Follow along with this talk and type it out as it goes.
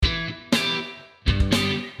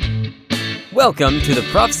Welcome to the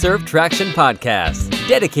ProfServe Traction Podcast,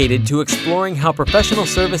 dedicated to exploring how professional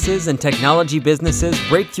services and technology businesses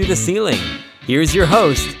break through the ceiling. Here's your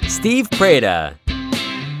host, Steve Preda.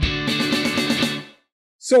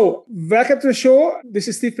 So, welcome to the show. This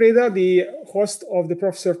is Steve Preda, the host of the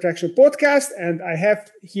ProfServe Traction Podcast, and I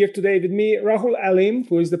have here today with me Rahul Alim,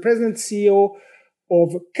 who is the president and CEO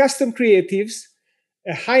of Custom Creatives,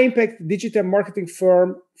 a high-impact digital marketing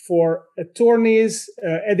firm for attorneys,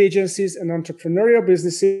 ad agencies, and entrepreneurial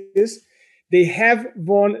businesses. They have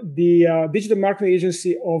won the Digital Marketing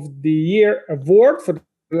Agency of the Year award for the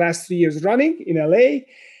last 3 years running in LA.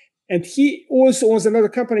 And he also owns another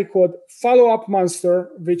company called Follow Up Monster,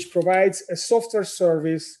 which provides a software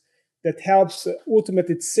service that helps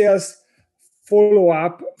automated sales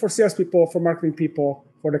follow-up for salespeople, for marketing people,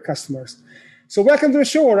 for the customers. So welcome to the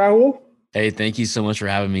show, Rahul. Hey, thank you so much for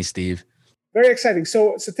having me, Steve. Very exciting.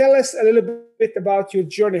 So tell us a little bit about your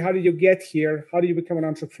journey. How did you get here? How did you become an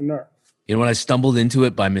entrepreneur? You know, when I stumbled into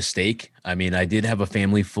it by mistake, I did have a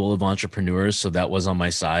family full of entrepreneurs, so that was on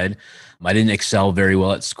my side. I didn't excel very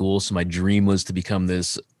well at school, so my dream was to become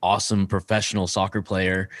this awesome professional soccer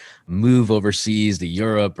player, move overseas to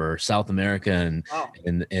Europe or South America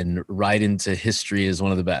and ride into history as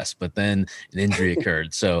one of the best. But then an injury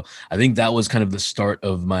occurred. So I think that was kind of the start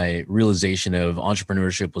of my realization of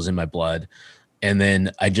entrepreneurship was in my blood. And then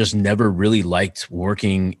I just never really liked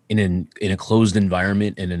working in a closed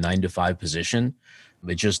environment in a 9-to-5 position.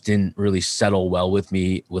 It just didn't really settle well with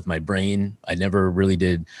me, with my brain. I never really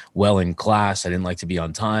did well in class. I didn't like to be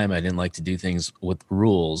on time. I didn't like to do things with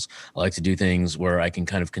rules. I like to do things where I can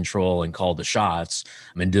kind of control and call the shots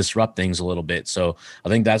and disrupt things a little bit. So I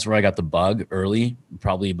think that's where I got the bug early,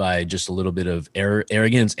 probably by just a little bit of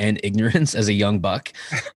arrogance and ignorance as a young buck.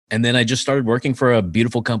 And then I just started working for a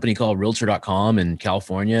beautiful company called Realtor.com in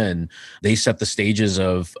California. And they set the stages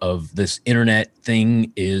of this internet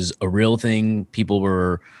thing is a real thing. People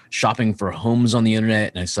were shopping for homes on the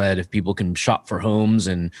internet. And I said, if people can shop for homes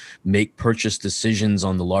and make purchase decisions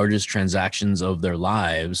on the largest transactions of their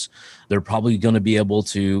lives, they're probably going to be able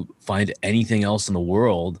to find anything else in the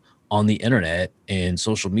world on the internet and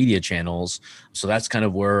social media channels. So that's kind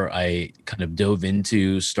of where I kind of dove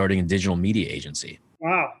into starting a digital media agency.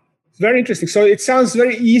 Wow. Very interesting. So it sounds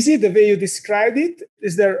very easy the way you described it.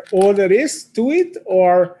 Is there all there is to it,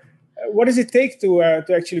 or what does it take to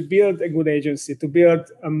actually build a good agency, to build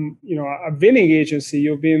a winning agency?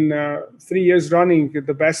 You've been 3 years running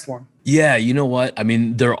the best one. Yeah, you know what?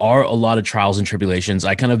 There are a lot of trials and tribulations.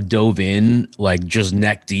 I kind of dove in like just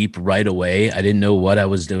neck deep right away. I didn't know what I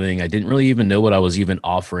was doing. I didn't really even know what I was even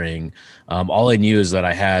offering. All I knew is that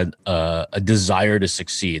I had a desire to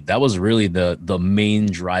succeed. That was really the main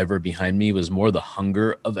driver behind me, was more the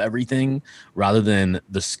hunger of everything rather than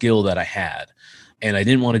the skill that I had. And I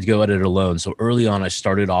didn't want to go at it alone. So early on, I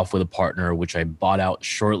started off with a partner, which I bought out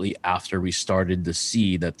shortly after we started to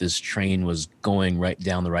see that this train was going right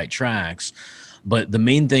down the right tracks. But the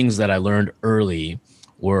main things that I learned early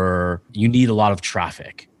were you need a lot of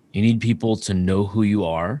traffic. You need people to know who you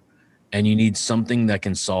are, and you need something that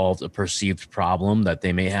can solve a perceived problem that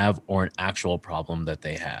they may have or an actual problem that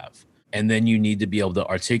they have. And then you need to be able to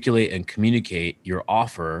articulate and communicate your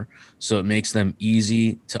offer so it makes them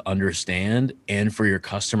easy to understand and for your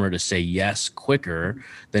customer to say yes quicker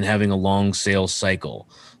than having a long sales cycle.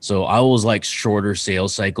 So I always like shorter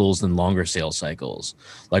sales cycles than longer sales cycles.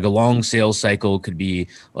 Like a long sales cycle could be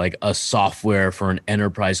like a software for an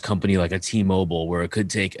enterprise company like a T-Mobile, where it could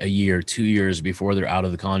take a year, 2 years before they're out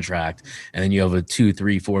of the contract. And then you have a $2,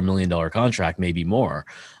 $3, $4 million contract, maybe more.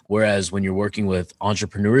 Whereas when you're working with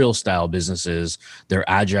entrepreneurial style businesses, they're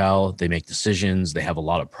agile, they make decisions, they have a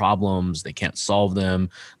lot of problems, they can't solve them.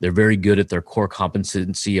 They're very good at their core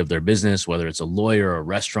competency of their business, whether it's a lawyer, a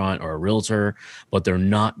restaurant, or a realtor, but they're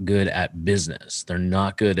not good at business. They're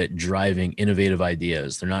not good at driving innovative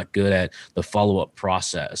ideas. They're not good at the follow-up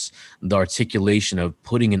process. The articulation of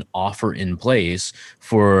putting an offer in place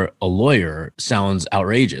for a lawyer sounds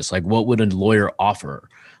outrageous. Like, what would a lawyer offer?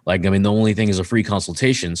 The only thing is a free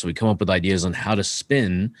consultation. So we come up with ideas on how to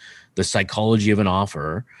spin the psychology of an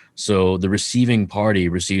offer so the receiving party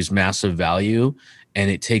receives massive value, and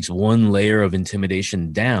it takes one layer of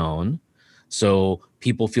intimidation down so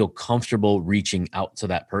people feel comfortable reaching out to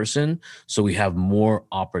that person, so we have more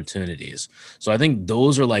opportunities. So I think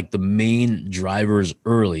those are like the main drivers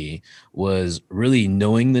early, was really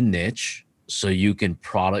knowing the niche so you can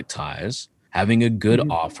productize, having a good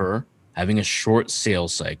offer, having a short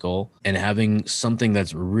sales cycle, and having something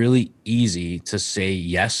that's really easy to say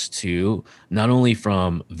yes to, not only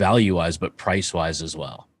from value-wise, but price-wise as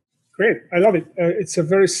well. Great, I love it. It's a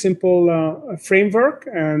very simple framework,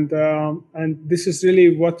 and this is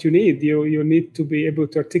really what you need. You need to be able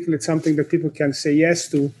to articulate something that people can say yes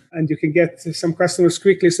to, and you can get some customers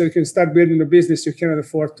quickly, so you can start building a business. You cannot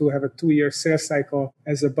afford to have a 2-year sales cycle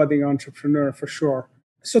as a budding entrepreneur, for sure.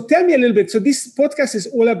 So tell me a little bit. So this podcast is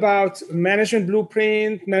all about management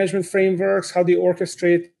blueprint, management frameworks. How do you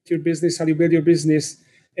orchestrate your business? How do you build your business?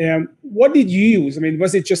 What did you use? I mean,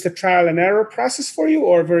 was it just a trial and error process for you,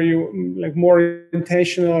 or were you like more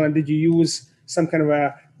intentional, and did you use some kind of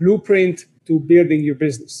a blueprint to building your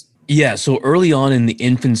business? Yeah, so early on in the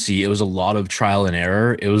infancy, it was a lot of trial and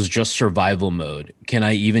error. It was just survival mode. Can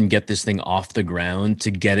I even get this thing off the ground to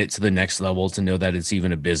get it to the next level to know that it's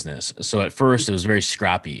even a business? So at first, it was very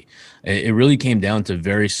scrappy. It really came down to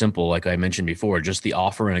very simple, like I mentioned before, just the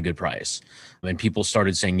offer and a good price. And people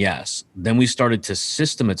started saying yes. Then we started to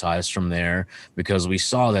systematize from there because we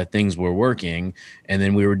saw that things were working, and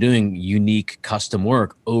then we were doing unique custom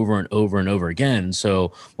work over and over and over again.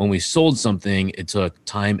 So when we sold something, it took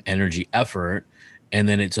time, energy, effort, and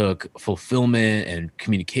then it took fulfillment and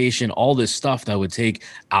communication, all this stuff that would take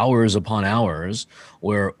hours upon hours,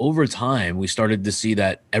 where over time we started to see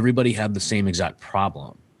that everybody had the same exact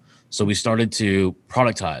problem. So we started to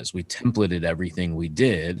productize. We templated everything we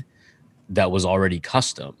did that was already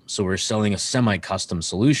custom. So we're selling a semi-custom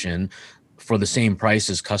solution for the same price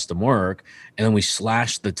as custom work. And then we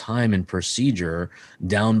slashed the time and procedure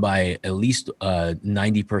down by at least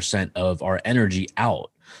 90% of our energy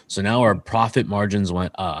out. So now our profit margins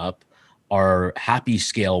went up. Our happy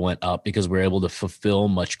scale went up because we were able to fulfill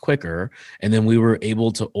much quicker. And then we were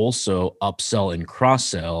able to also upsell and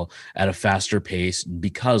cross-sell at a faster pace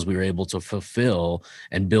because we were able to fulfill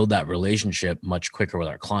and build that relationship much quicker with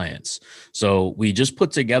our clients. So we just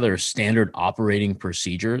put together standard operating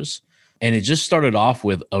procedures. And it just started off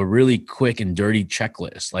with a really quick and dirty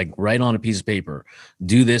checklist, like write on a piece of paper,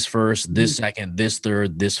 do this first, this second, this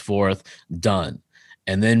third, this fourth, done.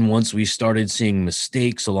 And then once we started seeing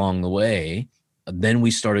mistakes along the way, then we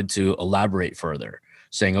started to elaborate further,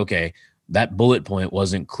 saying, okay, that bullet point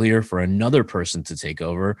wasn't clear for another person to take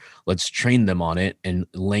over. Let's train them on it and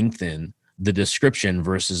lengthen the description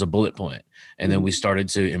versus a bullet point. And then we started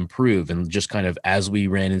to improve, and just kind of as we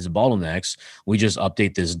ran into bottlenecks, we just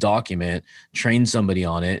update this document, train somebody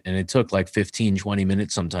on it. And it took like 15, 20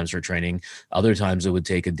 minutes sometimes for training. Other times it would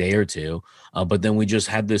take a day or two. But then we just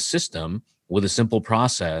had this system with a simple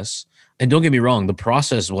process. And don't get me wrong, the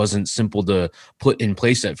process wasn't simple to put in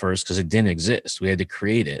place at first because it didn't exist. We had to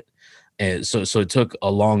create it. And so it took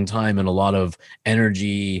a long time and a lot of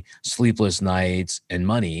energy, sleepless nights, and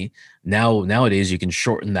money. Nowadays, you can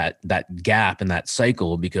shorten that gap and that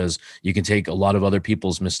cycle because you can take a lot of other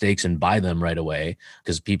people's mistakes and buy them right away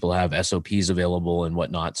because people have SOPs available and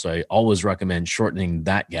whatnot. So I always recommend shortening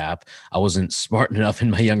that gap. I wasn't smart enough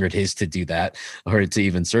in my younger days to do that or to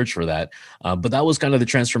even search for that. But that was kind of the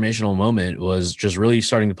transformational moment, was just really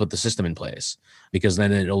starting to put the system in place, because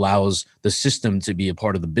then it allows the system to be a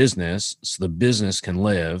part of the business so the business can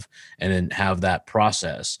live and then have that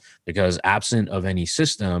process. Because absent of any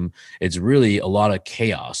system, it's really a lot of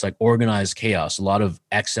chaos, like organized chaos, a lot of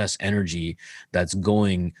excess energy that's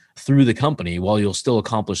going through the company. While you'll still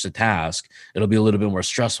accomplish the task, it'll be a little bit more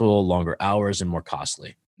stressful, longer hours, and more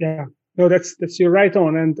costly. Yeah, no, that's you're right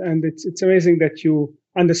on. And it's amazing that you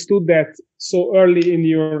understood that so early in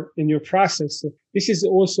your process. So this is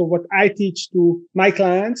also what I teach to my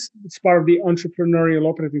clients. It's part of the entrepreneurial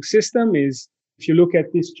operating system. Is if you look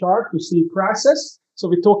at this chart, you see process. So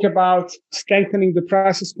we talk about strengthening the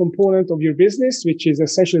process component of your business, which is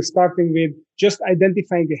essentially starting with just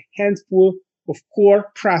identifying a handful of core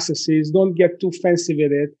processes. Don't get too fancy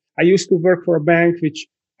with it. I used to work for a bank which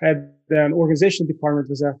had an organization department.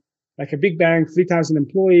 It was like a big bank, 3,000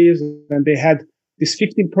 employees, and they had this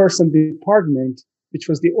 15-person department, which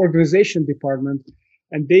was the organization department,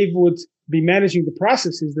 and they would be managing the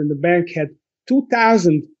processes. Then the bank had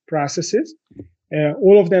 2,000 processes,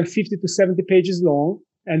 all of them 50 to 70 pages long.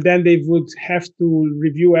 And then they would have to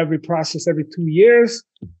review every process every 2 years,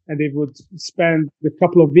 and they would spend a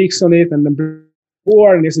couple of weeks on it. And then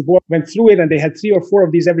and as the board went through it, and they had 3 or 4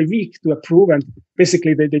 of these every week to approve. And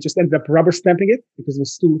basically they just ended up rubber stamping it because it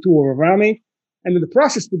was too overwhelming. And then the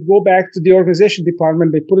process would go back to the organization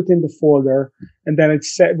department. They put it in the folder, and then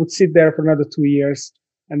it would sit there for another 2 years.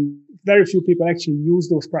 And very few people actually use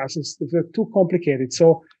those processes. They're too complicated.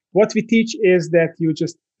 So what we teach is that you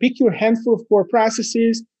just pick your handful of core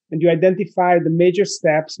processes and you identify the major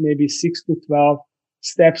steps, maybe 6 to 12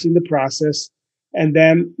 steps in the process. And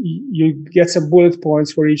then you get some bullet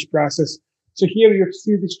points for each process. So here you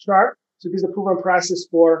see this chart. So this is the proven process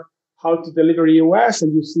for how to deliver EOS,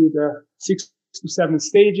 and you see the 6 to 7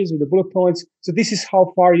 stages with the bullet points. So this is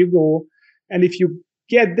how far you go. And if you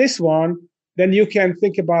get this one, then you can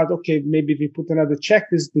think about, okay, maybe we put another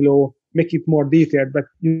checklist below, make it more detailed, but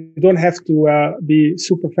you don't have to be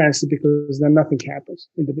super fancy, because then nothing happens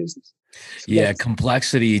in the business. So yeah,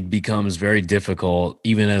 complexity becomes very difficult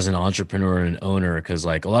even as an entrepreneur and owner, because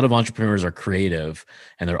like a lot of entrepreneurs are creative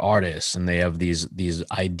and they're artists, and they have these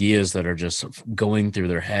ideas that are just going through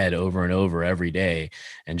their head over and over every day,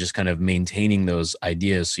 and just kind of maintaining those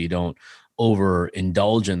ideas so you don't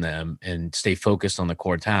overindulge in them and stay focused on the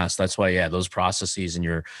core task. That's why, yeah, those processes and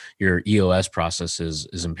your EOS process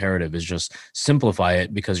is imperative, is just simplify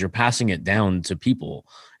it, because you're passing it down to people,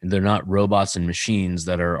 and they're not robots and machines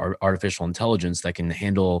that are artificial intelligence that can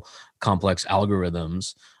handle complex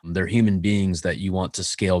algorithms. They're human beings that you want to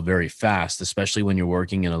scale very fast, especially when you're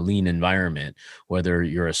working in a lean environment, whether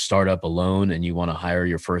you're a startup alone and you want to hire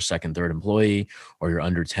your first, second, third employee, or you're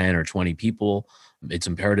under 10 or 20 people. It's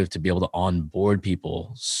imperative to be able to onboard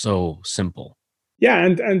people. So simple. Yeah,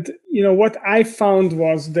 and what I found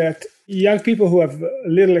was that young people who have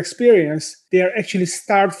little experience, they are actually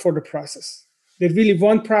starved for the process. They really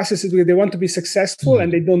want processes because they want to be successful,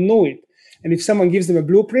 and they don't know it. And if someone gives them a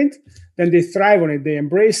blueprint, then they thrive on it. They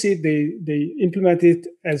embrace it. They implement it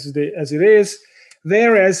as it is.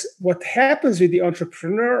 Whereas what happens with the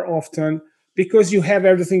entrepreneur often, because you have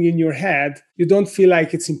everything in your head, you don't feel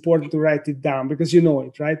like it's important to write it down, because you know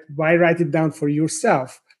it, right? Why write it down for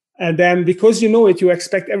yourself? And then because you know it, you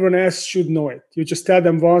expect everyone else should know it. You just tell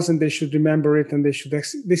them once and they should remember it, and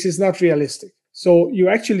this is not realistic. So you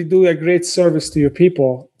actually do a great service to your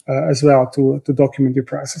people as well to document your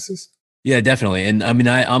processes. Yeah, definitely. And I mean,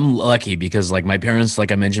 I'm lucky because like my parents,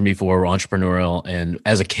 like I mentioned before, were entrepreneurial. And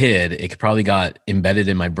as a kid, it probably got embedded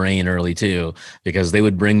in my brain early too, because they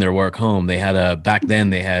would bring their work home. Back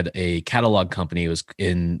then they had a catalog company.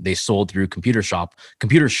 They sold through Computer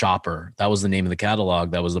Shopper. That was the name of the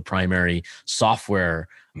catalog. That was the primary software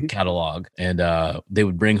catalog. And they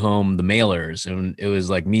would bring home the mailers, and it was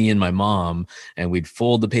like me and my mom, and we'd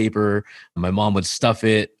fold the paper. My mom would stuff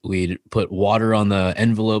it. We'd put water on the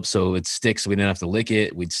envelope so it sticks, so we didn't have to lick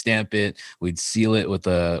it. We'd stamp it. We'd seal it with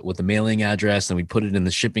the mailing address, and we'd put it in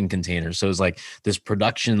the shipping container. So it was like this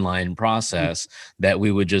production line process that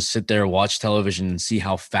we would just sit there, watch television, and see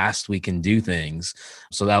how fast we can do things.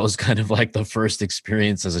 So that was kind of like the first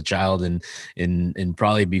experience as a child in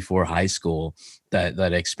probably before high school,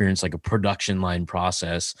 that experience like a production line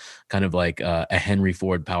process, kind of like a Henry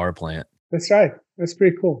Ford power plant. That's right. That's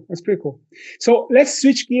pretty cool. So let's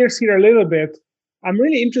switch gears here a little bit. I'm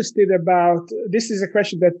really interested about, this is a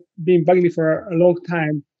question that's been bugging me for a long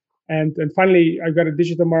time. And finally, I've got a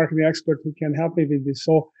digital marketing expert who can help me with this.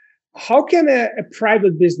 So how can a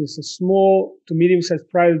private business, a small to medium-sized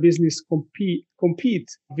private business compete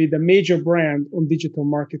with a major brand on digital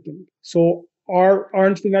marketing? So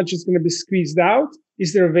aren't we not just going to be squeezed out?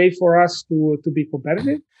 Is there a way for us to be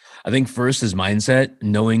competitive? I think first is mindset,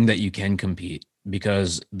 knowing that you can compete,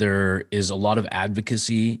 because there is a lot of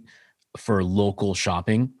advocacy for local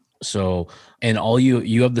shopping. So, and all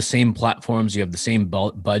you have the same platforms, you have the same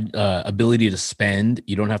ability to spend.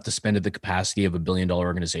 You don't have to spend at the capacity of $1 billion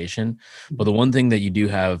organization. But the one thing that you do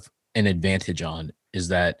have an advantage on is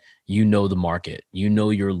that you know the market, you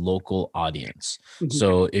know your local audience.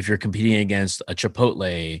 So if you're competing against a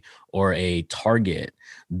Chipotle or a Target,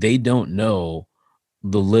 they don't know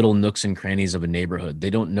the little nooks and crannies of a neighborhood. They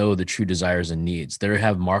don't know the true desires and needs. They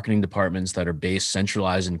have marketing departments that are based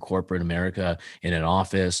centralized in corporate America in an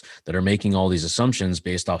office that are making all these assumptions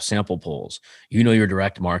based off sample polls. You know your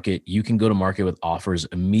direct market. You can go to market with offers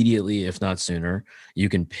immediately, if not sooner. You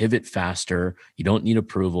can pivot faster. You don't need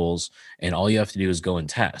approvals. And all you have to do is go and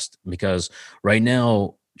test. Because right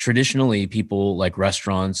now, traditionally, people like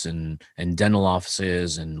restaurants and dental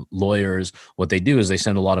offices and lawyers, what they do is they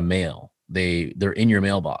send a lot of mail. They're in your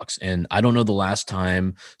mailbox. And I don't know the last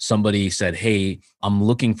time somebody said, hey, I'm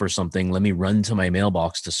looking for something. Let me run to my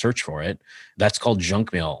mailbox to search for it. That's called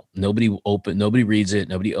junk mail. Nobody reads it.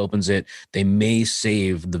 Nobody opens it. They may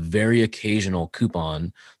save the very occasional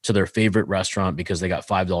coupon to their favorite restaurant because they got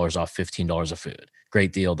 $5 off $15 of food.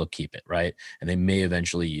 Great deal. They'll keep it, right? And they may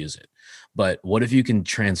eventually use it. But what if you can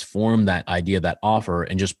transform that idea, that offer,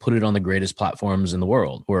 and just put it on the greatest platforms in the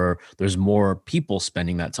world where there's more people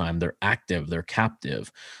spending that time? They're active, they're captive,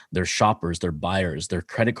 they're shoppers, they're buyers, their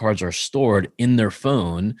credit cards are stored in their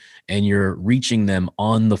phone, and you're reaching them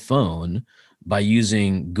on the phone by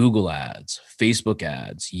using Google ads, Facebook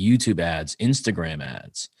ads, YouTube ads, Instagram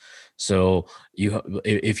ads. So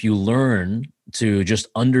if you learn to just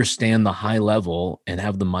understand the high level and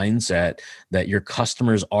have the mindset that your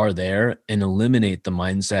customers are there, and eliminate the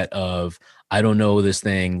mindset of, I don't know this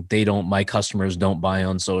thing, my customers don't buy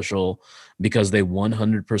on social, because they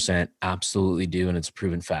 100% absolutely do. And it's a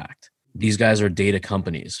proven fact. These guys are data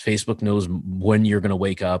companies. Facebook knows when you're going to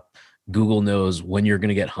wake up. Google knows when you're going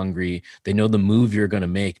to get hungry. They know the move you're going to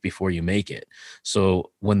make before you make it.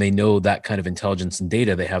 So when they know that kind of intelligence and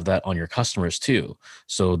data, they have that on your customers too.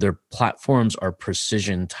 So their platforms are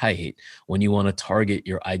precision tight when you want to target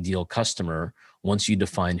your ideal customer, once you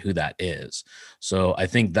define who that is. So I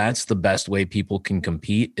think that's the best way people can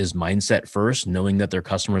compete, is mindset first, knowing that their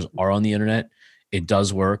customers are on the internet. It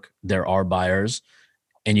does work. There are buyers,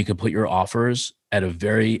 and you can put your offers at a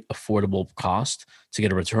very affordable cost to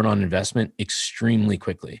get a return on investment extremely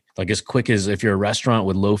quickly. Like as quick as, if you're a restaurant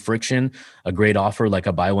with low friction, a great offer like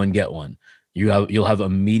a buy one, get one. You'll have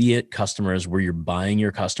immediate customers where you're buying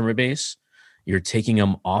your customer base, you're taking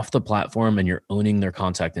them off the platform, and you're owning their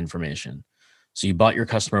contact information. So you bought your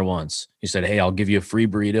customer once. You said, hey, I'll give you a free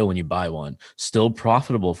burrito when you buy one. Still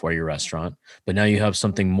profitable for your restaurant, but now you have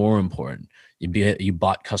something more important. You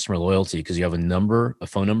bought customer loyalty because you have a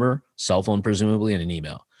phone number, cell phone presumably, and an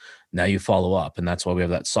email. Now you follow up, and that's why we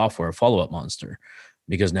have that software, Follow-Up Monster,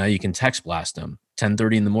 because now you can text blast them.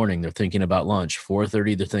 10:30 in the morning, they're thinking about lunch.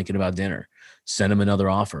 4:30, they're thinking about dinner. Send them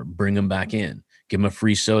another offer. Bring them back in. Give them a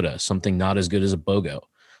free soda, something not as good as a BOGO.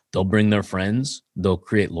 They'll bring their friends. They'll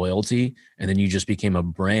create loyalty, and then you just became a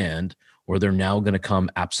brand where they're now going to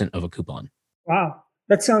come absent of a coupon. Wow.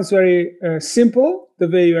 That sounds very simple, the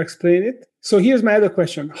way you explain it. So here's my other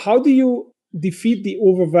question. How do you defeat the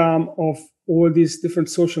overwhelm of all these different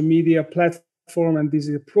social media platforms and these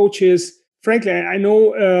approaches? Frankly, I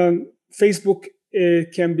know Facebook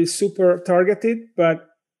can be super targeted, but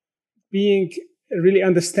being really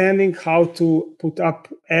understanding how to put up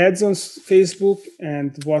ads on Facebook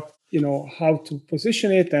and how to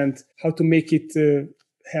position it and how to make it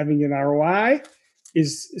having an ROI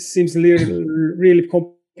seems really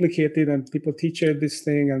complicated, and people teach this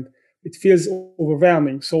thing and it feels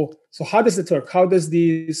overwhelming. So how does it work? How does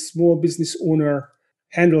the small business owner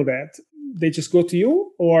handle that? They just go to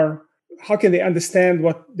you, or how can they understand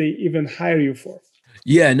what they even hire you for?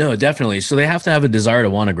 Yeah, no, definitely. So they have to have a desire to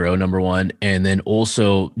want to grow, number one. And then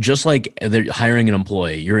also, just like they're hiring an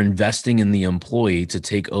employee, you're investing in the employee to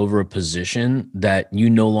take over a position that you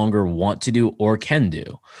no longer want to do or can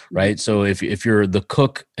do, right? So if you're the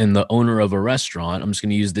cook and the owner of a restaurant, I'm just going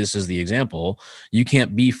to use this as the example, you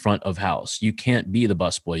can't be front of house. You can't be the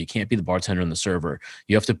busboy. You can't be the bartender and the server.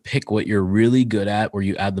 You have to pick what you're really good at, where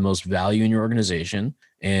you add the most value in your organization.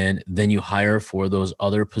 And then you hire for those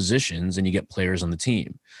other positions and you get players on the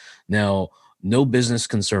team. Now, no business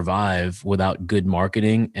can survive without good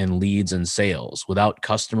marketing and leads and sales. Without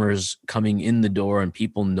customers coming in the door and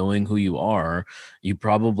people knowing who you are, you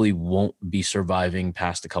probably won't be surviving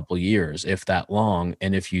past a couple of years, if that long.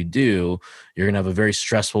 And if you do, you're going to have a very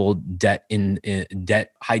stressful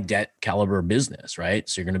high debt caliber business, right?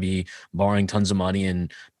 So you're going to be borrowing tons of money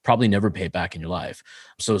and probably never pay it back in your life.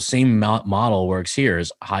 So same model works here,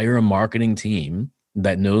 is hire a marketing team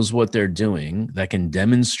that knows what they're doing, that can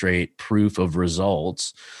demonstrate proof of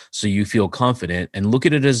results so you feel confident, and look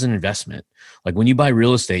at it as an investment. Like when you buy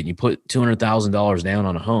real estate and you put $200,000 down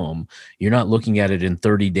on a home, you're not looking at it in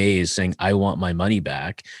 30 days saying, I want my money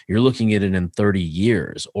back. You're looking at it in 30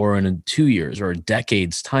 years or in 2 years or a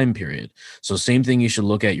decade's time period. So same thing, you should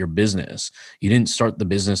look at your business. You didn't start the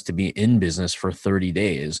business to be in business for 30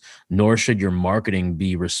 days, nor should your marketing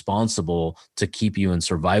be responsible to keep you in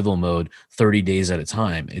survival mode 30 days at a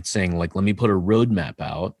time. It's saying, like, let me put a roadmap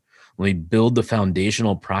out. Let me build the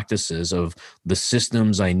foundational practices of the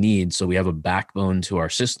systems I need so we have a backbone to our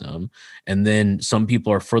system. And then some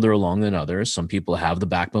people are further along than others. Some people have the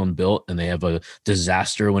backbone built and they have a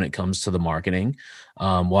disaster when it comes to the marketing,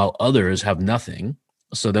 while others have nothing.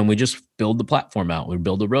 So then we just build the platform out. We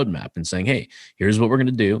build a roadmap and saying, hey, here's what we're going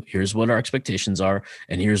to do. Here's what our expectations are.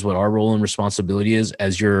 And here's what our role and responsibility is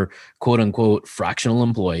as your quote unquote fractional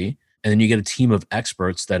employee. And then you get a team of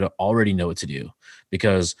experts that already know what to do.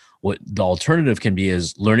 Because what the alternative can be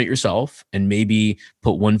is learn it yourself and maybe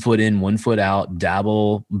put 1 foot in, 1 foot out,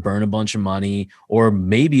 dabble, burn a bunch of money, or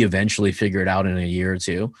maybe eventually figure it out in a year or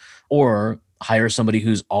two, or hire somebody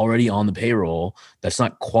who's already on the payroll that's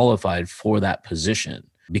not qualified for that position,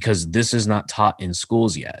 because this is not taught in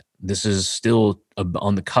schools yet. This is still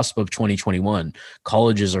on the cusp of 2021.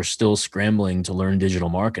 Colleges are still scrambling to learn digital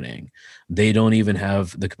marketing. They don't even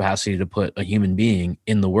have the capacity to put a human being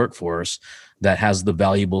in the workforce that has the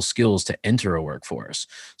valuable skills to enter a workforce.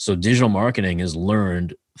 So digital marketing is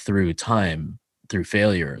learned through time, through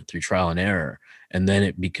failure, through trial and error. And then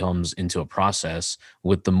it becomes into a process.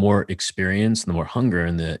 With the more experience, the more hunger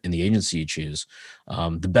in the agency you choose,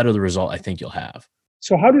 the better the result I think you'll have.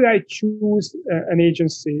 So how did I choose an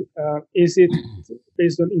agency? Is it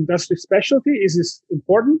based on industry specialty? Is this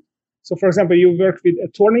important? So, for example, you work with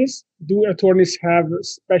attorneys. Do attorneys have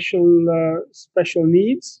special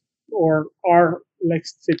needs, or are, like,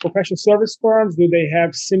 say, professional service firms? Do they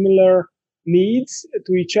have similar needs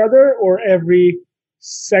to each other, or every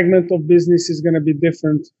segment of business is going to be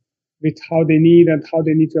different with how they need and how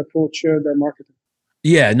they need to approach their marketing?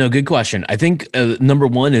 Yeah, no, good question. I think number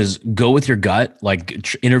one is go with your gut,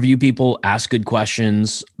 like interview people, ask good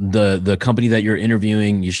questions. The company that you're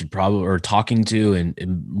interviewing, you should probably, or talking to,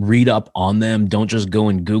 and read up on them. Don't just go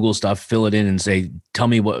and Google stuff, fill it in and say, tell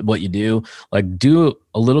me what you do. Like, do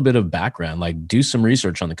a little bit of background, like do some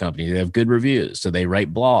research on the company. They have good reviews. So they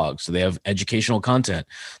write blogs. So they have educational content.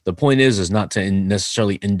 The point is not to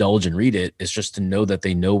necessarily indulge and read it. It's just to know that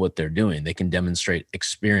they know what they're doing. They can demonstrate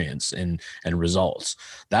experience and results.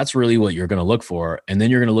 That's really what you're going to look for. And then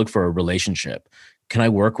you're going to look for a relationship. Can I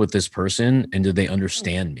work with this person? And do they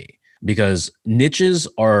understand me? Because niches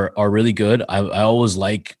are really good. I always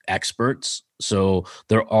like experts. So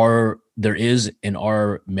there is and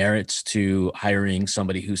are merits to hiring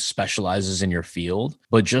somebody who specializes in your field.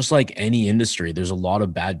 But just like any industry, there's a lot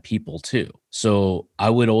of bad people too. So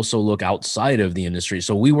I would also look outside of the industry.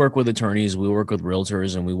 So we work with attorneys, we work with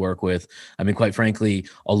realtors, and we work with, quite frankly,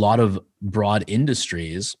 a lot of broad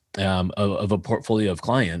industries of a portfolio of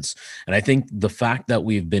clients. And I think the fact that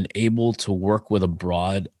we've been able to work with a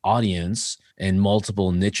broad audience in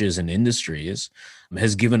multiple niches and industries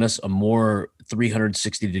has given us a more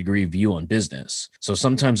 360-degree view on business. So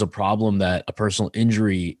sometimes a problem that a personal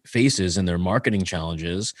injury faces in their marketing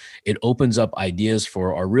challenges, it opens up ideas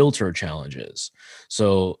for our realtor challenges.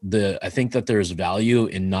 So I think that there's value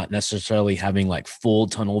in not necessarily having like full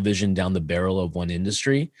tunnel vision down the barrel of one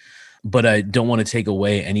industry. But I don't want to take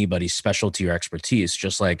away anybody's specialty or expertise.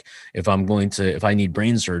 Just like if I need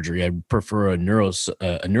brain surgery, I'd prefer a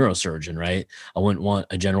neurosurgeon, right? I wouldn't want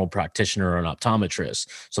a general practitioner or an optometrist.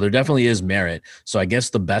 So there definitely is merit. So I guess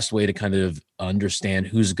the best way to kind of understand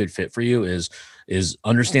who's a good fit for you is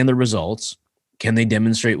understand the results. Can they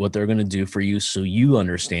demonstrate what they're going to do for you so you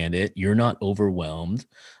understand it? You're not overwhelmed.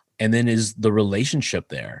 And then is the relationship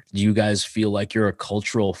there? Do you guys feel like you're a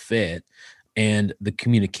cultural fit? And the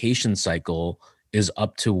communication cycle is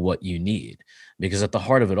up to what you need. Because at the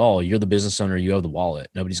heart of it all, you're the business owner, you have the wallet.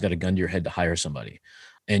 Nobody's got a gun to your head to hire somebody.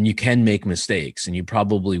 And you can make mistakes, and you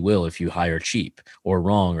probably will if you hire cheap or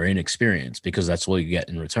wrong or inexperienced, because that's what you get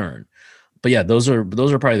in return. But yeah, those are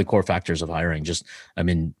probably the core factors of hiring. Just,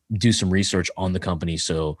 do some research on the company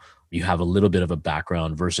so you have a little bit of a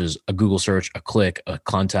background versus a Google search, a click, a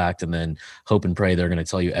contact, and then hope and pray they're going to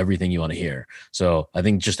tell you everything you want to hear. So I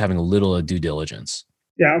think just having a little due diligence.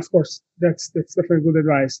 Yeah, of course. That's definitely good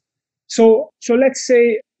advice. So let's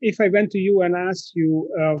say if I went to you and asked you,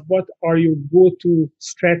 what are your go-to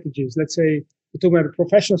strategies? Let's say you're talking about a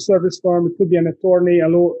professional service firm. It could be an attorney, a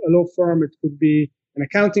law firm. It could be an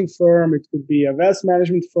accounting firm. It could be a wealth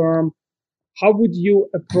management firm. How would you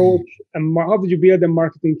approach and how would you build the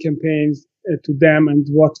marketing campaigns to them, and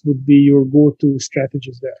what would be your go-to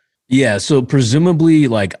strategies there? Yeah, so presumably,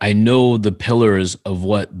 like, I know the pillars of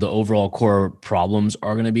what the overall core problems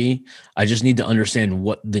are going to be. I just need to understand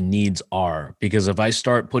what the needs are, because if I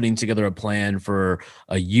start putting together a plan for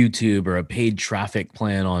a YouTube or a paid traffic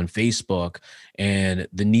plan on Facebook, and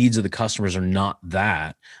the needs of the customers are not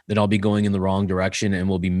that, then I'll be going in the wrong direction and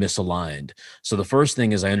we'll be misaligned. So the first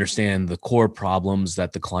thing is I understand the core problems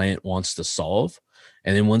that the client wants to solve.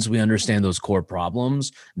 And then once we understand those core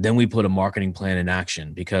problems, then we put a marketing plan in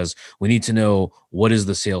action, because we need to know what is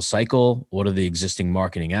the sales cycle, what are the existing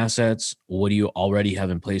marketing assets, what do you already have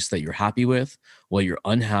in place that you're happy with, what you're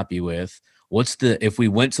unhappy with, if we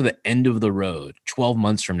went to the end of the road 12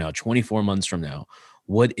 months from now, 24 months from now,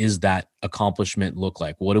 what is that accomplishment look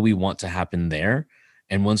like? What do we want to happen there?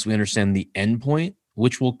 And once we understand the end point,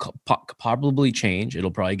 which will probably change, it'll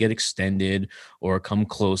probably get extended or come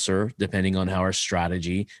closer depending on how our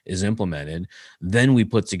strategy is implemented, then we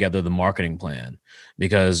put together the marketing plan.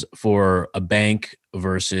 Because for a bank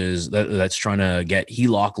versus that's trying to get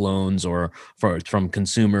HELOC loans, or from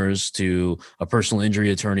consumers to a personal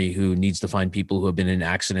injury attorney who needs to find people who have been in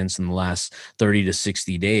accidents in the last 30 to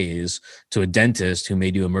 60 days, to a dentist who may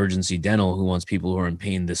do emergency dental who wants people who are in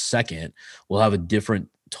pain this second, will have a different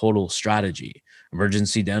total strategy.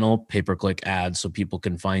 emergency dental, pay-per-click ads so people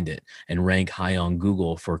can find it and rank high on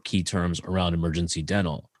Google for key terms around emergency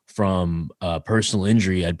dental. From personal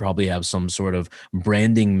injury, I'd probably have some sort of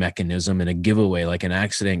branding mechanism and a giveaway, like an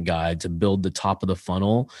accident guide, to build the top of the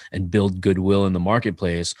funnel and build goodwill in the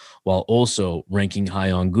marketplace, while also ranking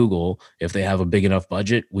high on Google. If they have a big enough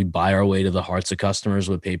budget, we buy our way to the hearts of customers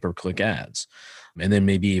with pay-per-click ads. And then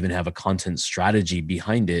maybe even have a content strategy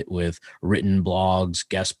behind it with written blogs,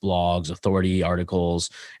 guest blogs, authority articles,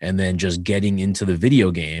 and then just getting into the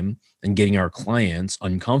video game and getting our clients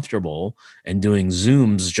uncomfortable and doing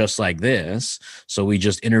Zooms just like this. So we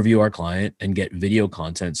just interview our client and get video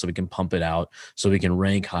content so we can pump it out, so we can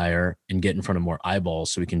rank higher and get in front of more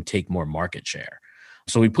eyeballs so we can take more market share.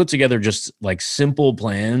 So we put together just like simple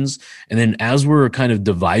plans. And then as we're kind of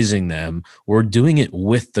devising them, we're doing it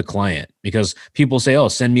with the client, because people say, oh,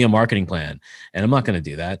 send me a marketing plan. And I'm not going to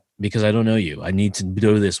do that because I don't know you. I need to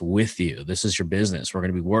do this with you. This is your business. We're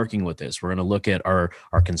going to be working with this. We're going to look at our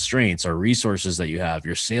constraints, our resources that you have,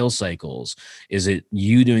 your sales cycles. Is it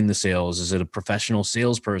you doing the sales? Is it a professional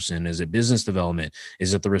salesperson? Is it business development?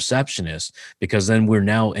 Is it the receptionist? Because then we're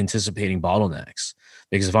now anticipating bottlenecks.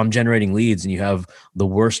 Because if I'm generating leads and you have the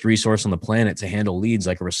worst resource on the planet to handle leads,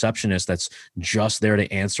 like a receptionist that's just there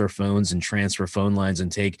to answer phones and transfer phone lines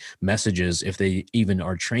and take messages, if they even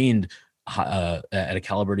are trained at a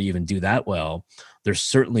caliber to even do that well, they're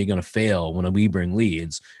certainly going to fail when we bring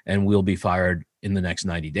leads, and we'll be fired in the next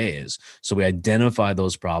 90 days. So we identify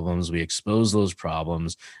those problems, we expose those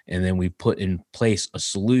problems, and then we put in place a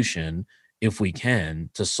solution, if we can,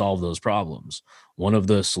 to solve those problems. One of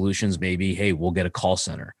the solutions may be, hey, we'll get a call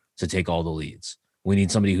center to take all the leads. We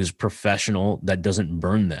need somebody who's professional that doesn't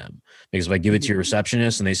burn them. Because if I give it to your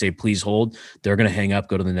receptionist and they say, please hold, they're going to hang up,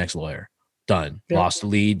 go to the next lawyer. Done. Yeah. Lost a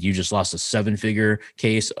lead. You just lost a 7-figure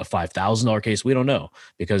case, a $5,000 case. We don't know,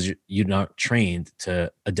 because you're not trained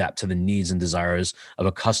to adapt to the needs and desires of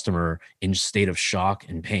a customer in state of shock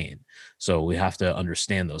and pain. So we have to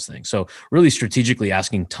understand those things. So really strategically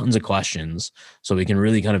asking tons of questions so we can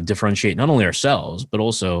really kind of differentiate not only ourselves, but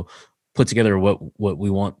also put together what we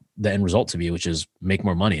want the end result to be, which is make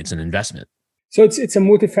more money. It's an investment. So it's a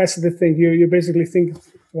multifaceted thing. You basically think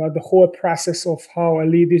about the whole process of how a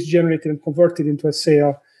lead is generated and converted into a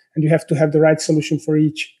sale, and you have to have the right solution for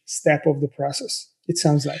each step of the process, it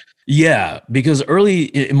sounds like. Yeah, because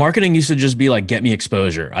early marketing used to just be like, get me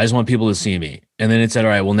exposure. I just want people to see me. And then it said,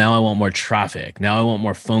 all right, well, now I want more traffic. Now I want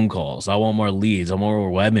more phone calls. I want more leads. I want more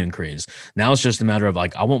web inquiries. Now it's just a matter of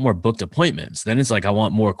like, I want more booked appointments. Then it's like, I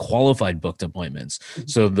want more qualified booked appointments.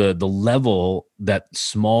 So the level that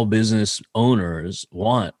small business owners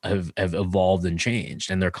want have evolved and changed,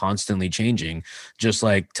 and they're constantly changing, just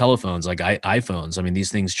like telephones, like iPhones. I mean,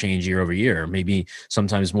 these things change year over year, maybe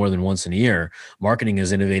sometimes more than once in a year. Marketing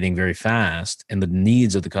is innovating very fast, and the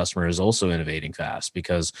needs of the customer is also innovating fast,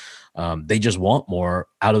 because they just want more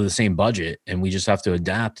out of the same budget, and we just have to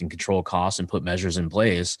adapt and control costs and put measures in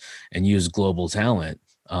place and use global talent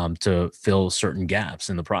to fill certain gaps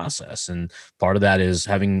in the process. And part of that is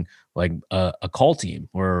having like a call team,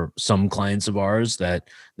 where some clients of ours that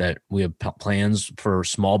we have plans for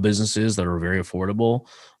small businesses that are very affordable,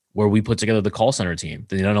 where we put together the call center team.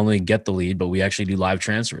 They not only get the lead, but we actually do live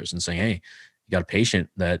transfers and saying, hey, you got a patient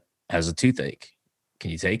that has a toothache.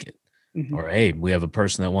 Can you take it? Mm-hmm. Or, hey, we have a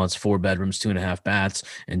person that wants 4 bedrooms, 2.5 baths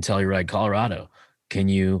in Telluride, Colorado. Can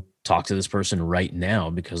you talk to this person right now,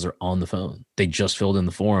 because they're on the phone? They just filled in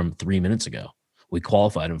the form 3 minutes ago. We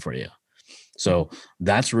qualified them for you. So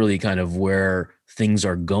that's really kind of where things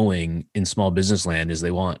are going in small business land, is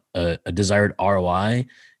they want a desired ROI,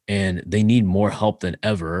 and they need more help than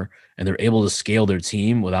ever. And they're able to scale their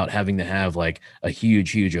team without having to have like a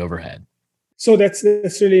huge overhead. So that's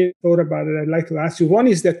really thought about it. I'd like to ask you. One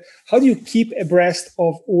is that, how do you keep abreast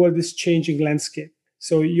of all this changing landscape?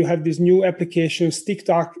 So you have these new applications.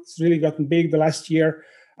 TikTok has really gotten big the last year.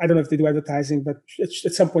 I don't know if they do advertising, but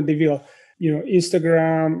at some point they will.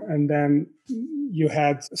 Instagram, and then you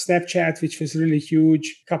had Snapchat, which was really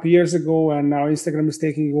huge a couple of years ago, and now Instagram is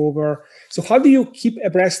taking over. So how do you keep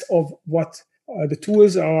abreast of what the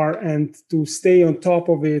tools are, and to stay on top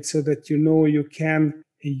of it so that you can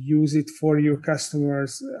use it for your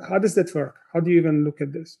customers? How does that work? How do you even look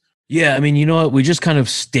at this? Yeah, I mean, you know what? We just kind of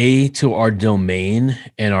stay to our domain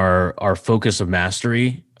and our focus of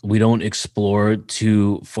mastery. We don't explore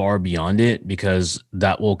too far beyond it, because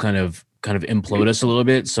that will kind of kind of implode us a little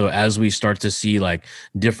bit. So as we start to see like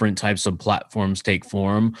different types of platforms take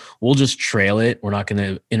form, we'll just trail it. We're not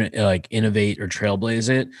going to like innovate or trailblaze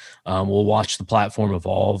it. We'll watch the platform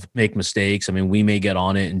evolve, make mistakes. I mean, we may get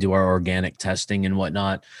on it and do our organic testing and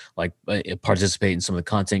whatnot, like participate in some of the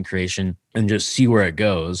content creation and just see where it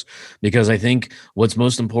goes. Because I think what's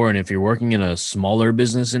most important, if you're working in a smaller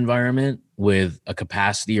business environment with a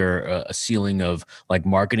capacity or a ceiling of like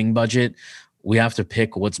marketing budget, we have to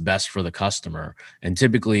pick what's best for the customer. And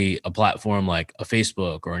typically a platform like a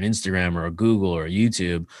Facebook or an Instagram or a Google or a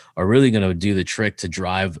YouTube are really going to do the trick to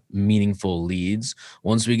drive meaningful leads.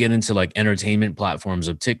 Once we get into like entertainment platforms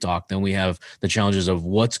of TikTok, then we have the challenges of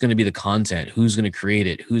what's going to be the content, who's going to create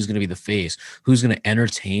it, who's going to be the face, who's going to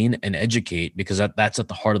entertain and educate, because that's at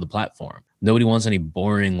the heart of the platform. Nobody wants any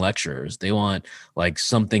boring lectures. They want like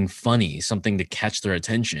something funny, something to catch their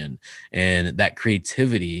attention. And that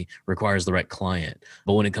creativity requires the right client.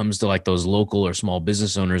 But when it comes to like those local or small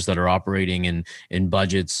business owners that are operating in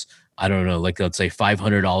budgets, I don't know, like let's say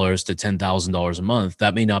 $500 to $10,000 a month,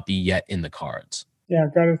 that may not be yet in the cards. Yeah,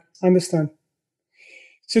 got it. Understand.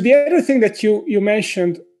 So the other thing that you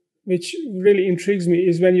mentioned, which really intrigues me,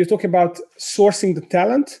 is when you talk about sourcing the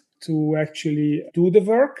talent to actually do the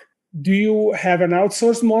work. Do you have an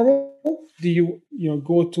outsourced model? Do you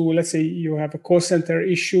go to, let's say you have a call center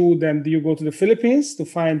issue, then do you go to the Philippines to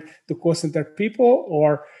find the call center people,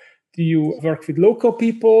 or do you work with local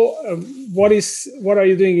people? What are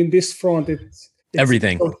you doing in this front? It's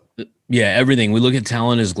everything. Yeah, everything. We look at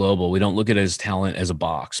talent as global. We don't look at it as talent as a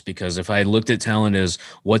box, because if I looked at talent as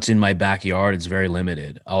what's in my backyard, it's very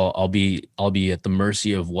limited. I'll be at the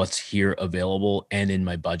mercy of what's here available and in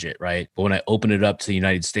my budget, right? But when I open it up to the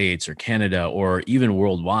United States or Canada or even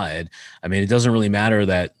worldwide, I mean, it doesn't really matter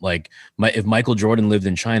that like if Michael Jordan lived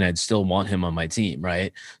in China, I'd still want him on my team,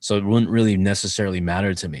 right? So it wouldn't really necessarily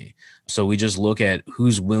matter to me. So we just look at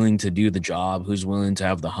who's willing to do the job, who's willing to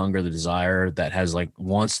have the hunger, the desire, that has like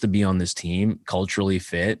wants to be on this team, culturally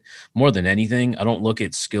fit. More than anything, I don't look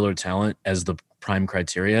at skill or talent as the prime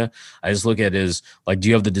criteria. I just look at it as like, do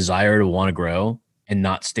you have the desire to want to grow and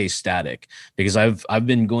not stay static? Because I've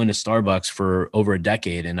been going to Starbucks for over a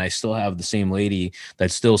decade and I still have the same lady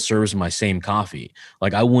that still serves my same coffee.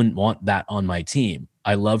 Like I wouldn't want that on my team.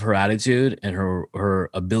 I love her attitude and her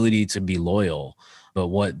ability to be loyal. But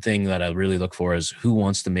one thing that I really look for is who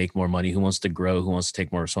wants to make more money, who wants to grow, who wants to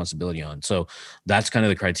take more responsibility on. So that's kind of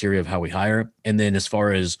the criteria of how we hire. And then as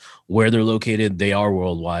far as where they're located, they are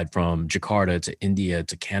worldwide, from Jakarta to India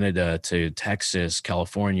to Canada to Texas,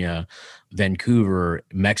 California, Vancouver,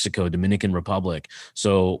 Mexico, Dominican Republic.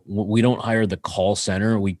 So we don't hire the call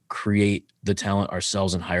center. We create the talent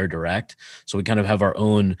ourselves and hire direct. So we kind of have our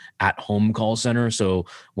own at-home call center. So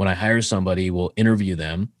when I hire somebody, we'll interview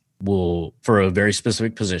them. We'll, for a very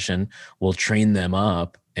specific position, we'll train them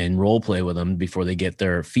up and role play with them before they get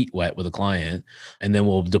their feet wet with a client. And then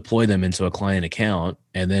we'll deploy them into a client account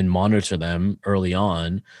and then monitor them early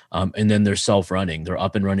on. And then they're self-running. They're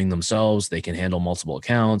up and running themselves. They can handle multiple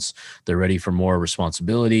accounts. They're ready for more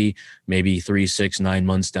responsibility. Maybe 3, 6, 9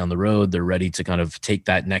 months down the road, they're ready to kind of take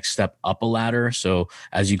that next step up a ladder. So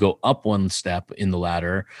as you go up one step in the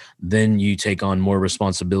ladder, then you take on more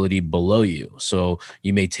responsibility below you. So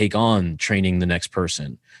you may take on training the next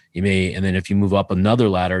person. You may, and then if you move up another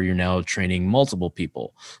ladder, you're now training multiple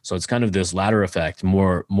people. So it's kind of this ladder effect,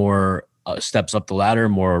 more steps up the ladder,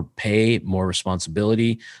 more pay, more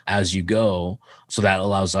responsibility as you go. So that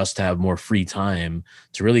allows us to have more free time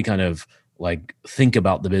to really kind of like think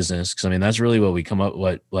about the business. Cause I mean, that's really what we come up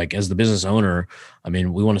with, like as the business owner. I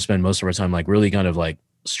mean, we want to spend most of our time like really kind of like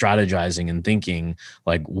strategizing and thinking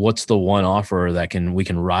like, what's the one offer that we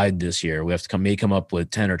can ride this year? We have to may come up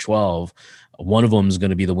with 10 or 12. One of them is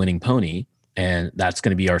going to be the winning pony, and that's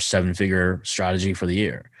going to be our 7-figure strategy for the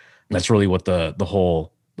year. And that's really what the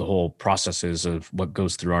whole process is of what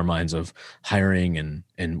goes through our minds of hiring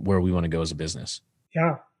and where we want to go as a business.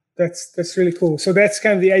 Yeah, that's really cool. So that's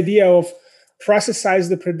kind of the idea of processize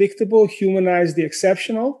the predictable, humanize the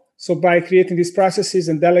exceptional. So by creating these processes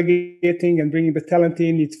and delegating and bringing the talent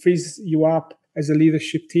in, it frees you up as a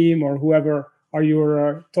leadership team or whoever are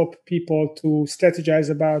your top people to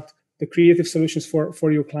strategize about the creative solutions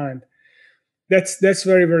for your client. That's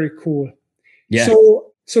very, very cool. Yeah.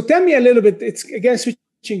 So tell me a little bit, it's again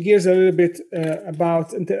switching gears a little bit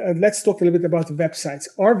about, let's talk a little bit about websites.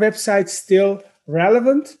 Are websites still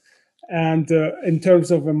relevant? And in terms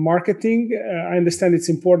of marketing, I understand it's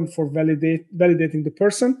important for validating the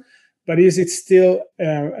person, but is it still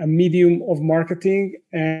a medium of marketing?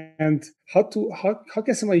 And how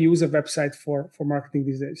can somebody use a website for marketing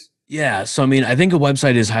these days? Yeah. So, I mean, I think a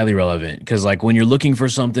website is highly relevant because like when you're looking for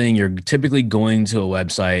something, you're typically going to a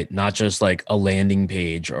website, not just like a landing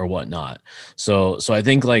page or whatnot. So I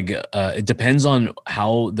think like it depends on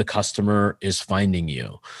how the customer is finding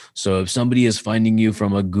you. So if somebody is finding you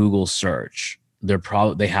from a Google search,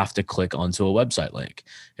 they have to click onto a website link.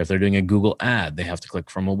 If they're doing a Google ad, they have to click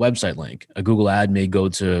from a website link. A Google ad may go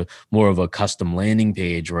to more of a custom landing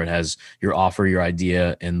page where it has your offer, your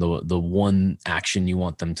idea, and the one action you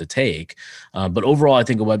want them to take. But overall, I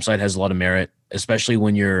think a website has a lot of merit, especially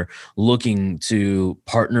when you're looking to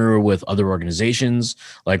partner with other organizations.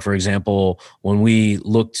 Like, for example, when we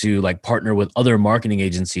look to like partner with other marketing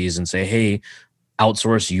agencies and say, hey,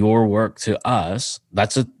 outsource your work to us,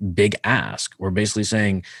 that's a big ask. We're basically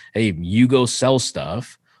saying, hey, you go sell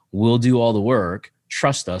stuff, we'll do all the work,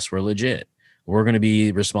 trust us, we're legit. We're going to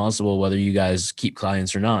be responsible whether you guys keep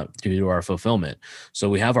clients or not due to our fulfillment. So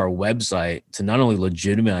we have our website to not only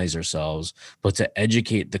legitimize ourselves, but to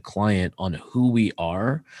educate the client on who we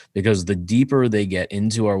are, because the deeper they get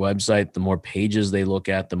into our website, the more pages they look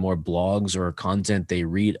at, the more blogs or content they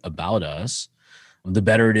read about us, the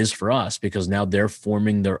better it is for us, because now they're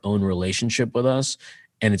forming their own relationship with us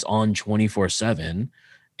and it's on 24/7.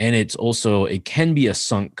 And it's also, it can be a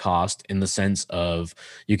sunk cost in the sense of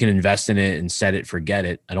you can invest in it and set it, forget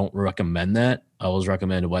it. I don't recommend that. I always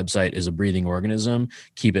recommend a website is a breathing organism.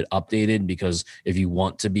 Keep it updated, because if you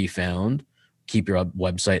want to be found, keep your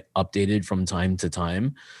website updated from time to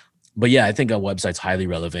time. But yeah, I think a website's highly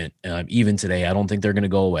relevant. Even today, I don't think they're going to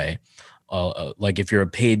go away. Like if you're a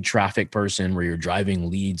paid traffic person where you're driving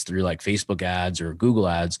leads through like Facebook ads or Google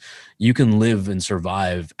ads, you can live and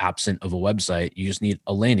survive absent of a website. You just need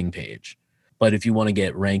a landing page. But if you want to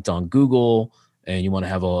get ranked on Google and you want to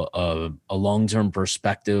have a long-term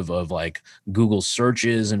perspective of like Google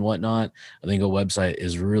searches and whatnot, I think a website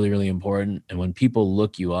is really, really important. And when people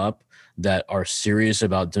look you up that are serious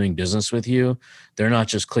about doing business with you, they're not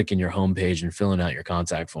just clicking your homepage and filling out your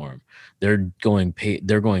contact form. They're going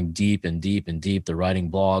deep and deep and deep. They're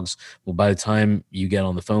writing blogs. Well, by the time you get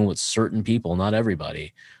on the phone with certain people, not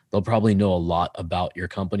everybody, they'll probably know a lot about your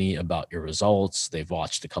company, about your results. They've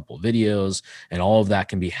watched a couple of videos, and all of that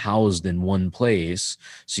can be housed in one place.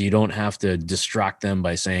 So you don't have to distract them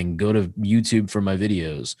by saying, go to YouTube for my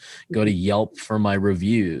videos, go to Yelp for my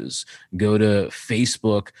reviews, go to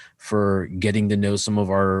Facebook for getting to know some of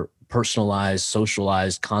our personalized,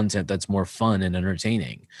 socialized content that's more fun and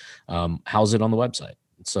entertaining. House it on the website.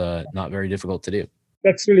 It's not very difficult to do.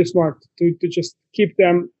 That's really smart to just keep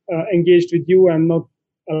them engaged with you and not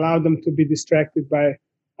allow them to be distracted by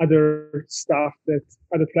other stuff that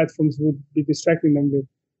other platforms would be distracting them with.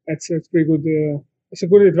 That's pretty good. It's a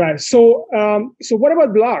good advice. So what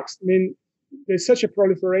about blogs? I mean, there's such a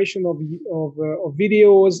proliferation of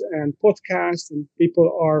videos and podcasts, and people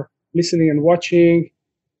are listening and watching.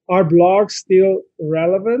 Are blogs still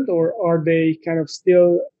relevant, or are they kind of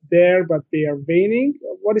still there, but they are waning?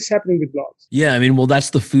 What is happening with blogs? Yeah, I mean, well, that's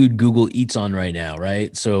the food Google eats on right now,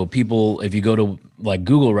 right? So people, if you go to like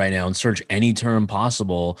Google right now and search any term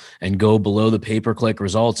possible and go below the pay-per-click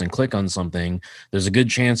results and click on something, there's a good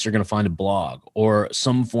chance you're going to find a blog or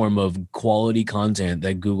some form of quality content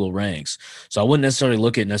that Google ranks. So I wouldn't necessarily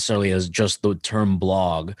look at necessarily as just the term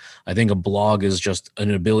blog. I think a blog is just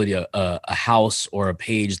an ability, a house or a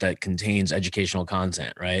page that contains educational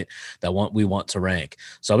content, right? That we want to rank.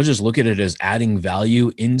 So I would just look at it as adding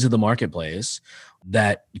value into the marketplace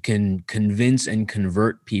that can convince and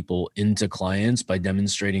convert people into clients by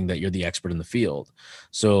demonstrating that you're the expert in the field.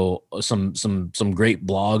 So some great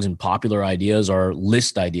blogs and popular ideas are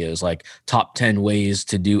list ideas like top 10 ways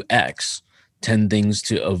to do X, 10 things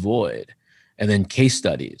to avoid, and then case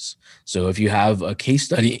studies. So if you have a case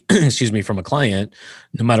study, from a client,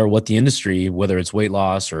 no matter what the industry, whether it's weight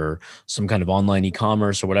loss or some kind of online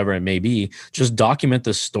e-commerce or whatever it may be, just document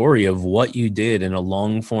the story of what you did in a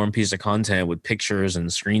long form piece of content with pictures and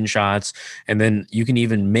screenshots. And then you can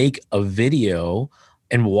even make a video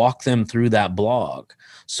and walk them through that blog.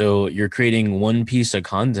 So you're creating one piece of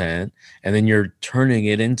content and then you're turning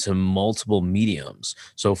it into multiple mediums.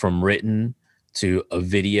 So from written to a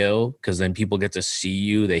video, because then people get to see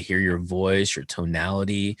you, they hear your voice, your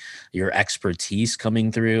tonality, your expertise coming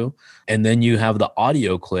through. And then you have the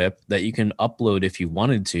audio clip that you can upload if you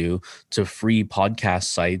wanted to free podcast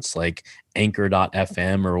sites like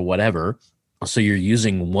anchor.fm or whatever. So you're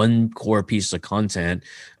using one core piece of content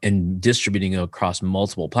and distributing it across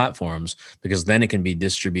multiple platforms, because then it can be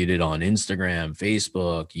distributed on Instagram,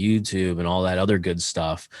 Facebook, YouTube, and all that other good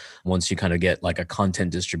stuff. Once you kind of get like a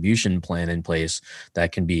content distribution plan in place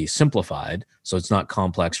that can be simplified, so it's not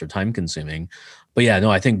complex or time consuming. But yeah,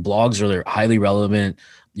 no, I think blogs are highly relevant.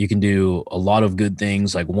 You can do a lot of good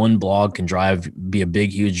things. Like one blog can be a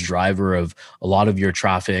big, huge driver of a lot of your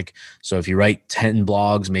traffic. So if you write 10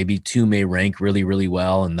 blogs, maybe 2 may rank really, really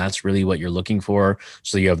well. And that's really what you're looking for.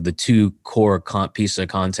 So you have the 2 core pieces of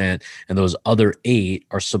content, and those other 8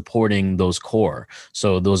 are supporting those core.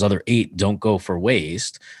 So those other 8 don't go for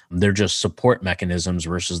waste. They're just support mechanisms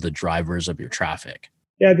versus the drivers of your traffic.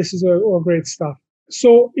 Yeah, this is all great stuff.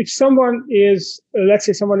 So if someone is, let's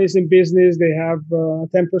say someone is in business, they have a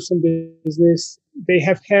 10-person business, they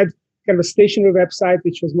have had kind of a stationary website,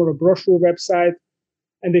 which was more a brochure website,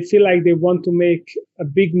 and they feel like they want to make a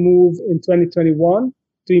big move in 2021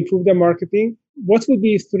 to improve their marketing, what would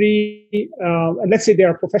be 3, and let's say they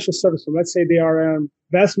are a professional service firm, let's say they are a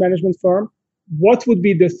wealth management firm, what would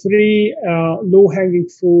be the 3 low-hanging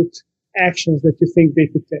fruit actions that you think they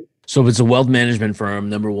could take? So if it's a wealth management firm,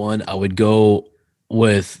 number one, I would go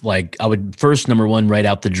with number one, write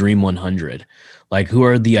out the Dream 100. Like, who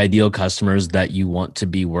are the ideal customers that you want to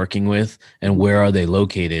be working with, and where are they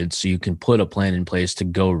located, so you can put a plan in place to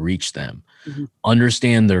go reach them. Mm-hmm.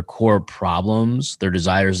 Understand their core problems, their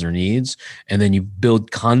desires, their needs, and then you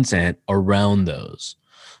build content around those.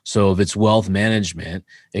 So if it's wealth management,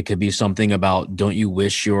 it could be something about, don't you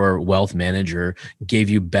wish your wealth manager gave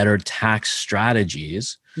you better tax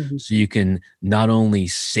strategies, so you can not only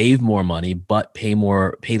save more money, but pay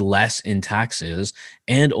less in taxes,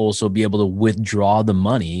 and also be able to withdraw the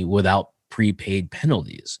money without prepaid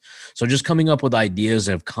penalties. So just coming up with ideas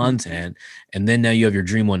of content, and then now you have your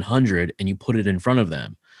Dream 100 and you put it in front of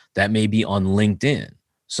them. That may be on LinkedIn.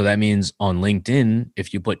 So that means on LinkedIn,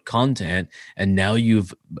 if you put content and now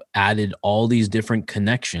you've added all these different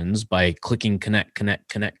connections by clicking connect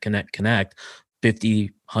 50,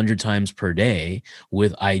 100 times per day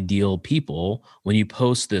with ideal people, when you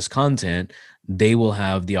post this content, they will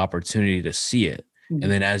have the opportunity to see it. Mm-hmm.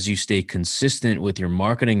 And then as you stay consistent with your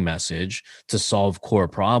marketing message to solve core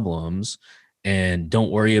problems, and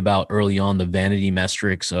don't worry about early on the vanity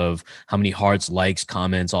metrics of how many hearts, likes,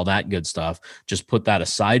 comments, all that good stuff. Just put that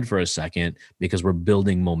aside for a second, because we're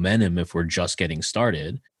building momentum if we're just getting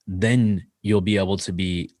started. Then you'll be able to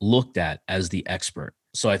be looked at as the expert.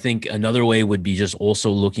 So I think another way would be just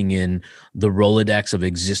also looking in the Rolodex of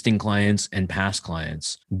existing clients and past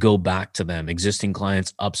clients. Go back to them. Existing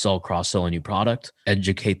clients, upsell, cross-sell a new product,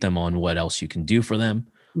 educate them on what else you can do for them.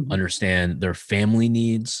 Mm-hmm. Understand their family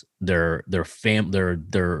needs, their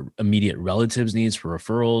immediate relatives' needs for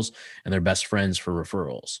referrals, and their best friends for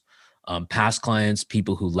referrals. Past clients,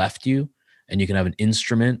 people who left you, and you can have an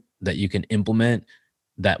instrument that you can implement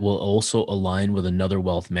that will also align with another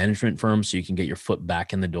wealth management firm, so you can get your foot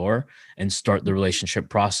back in the door and start the relationship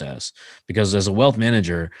process. Because as a wealth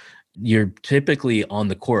manager, you're typically on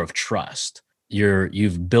the core of trust.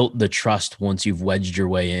 You've built the trust once you've wedged your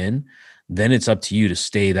way in. Then it's up to you to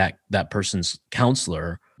stay that person's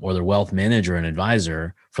counselor or their wealth manager and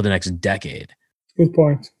advisor for the next decade. Good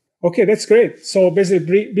point. Okay, that's great. So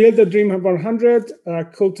basically, build the Dream 100,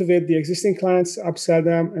 cultivate the existing clients, upsell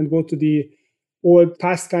them, and go to the old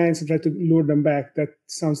past clients and try to lure them back. That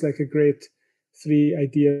sounds like a great 3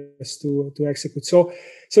 ideas to execute. So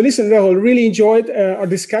listen, Rahul, really enjoyed our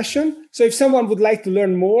discussion. So if someone would like to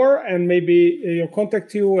learn more and maybe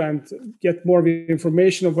contact you and get more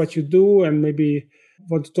information of what you do, and maybe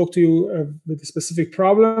want to talk to you with a specific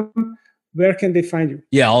problem, where can they find you?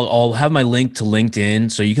 Yeah, I'll have my link to LinkedIn.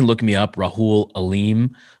 So you can look me up, Rahul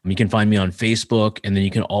Aleem. You can find me on Facebook, and then you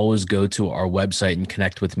can always go to our website and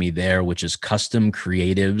connect with me there, which is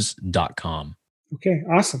customcreatives.com. Okay,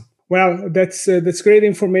 awesome. Well, that's great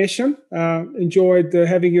information. Enjoyed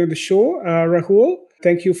having you on the show, Rahul.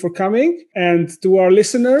 Thank you for coming. And to our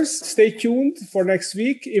listeners, stay tuned for next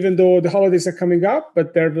week, even though the holidays are coming up,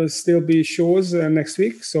 but there will still be shows next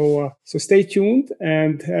week. So stay tuned,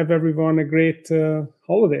 and have everyone a great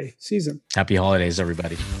holiday season. Happy holidays,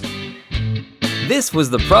 everybody. This was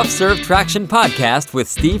the ProfServe Traction Podcast with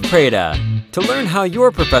Steve Preda. To learn how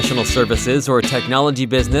your professional services or technology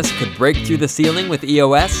business could break through the ceiling with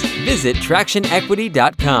EOS, visit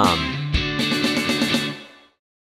TractionEquity.com.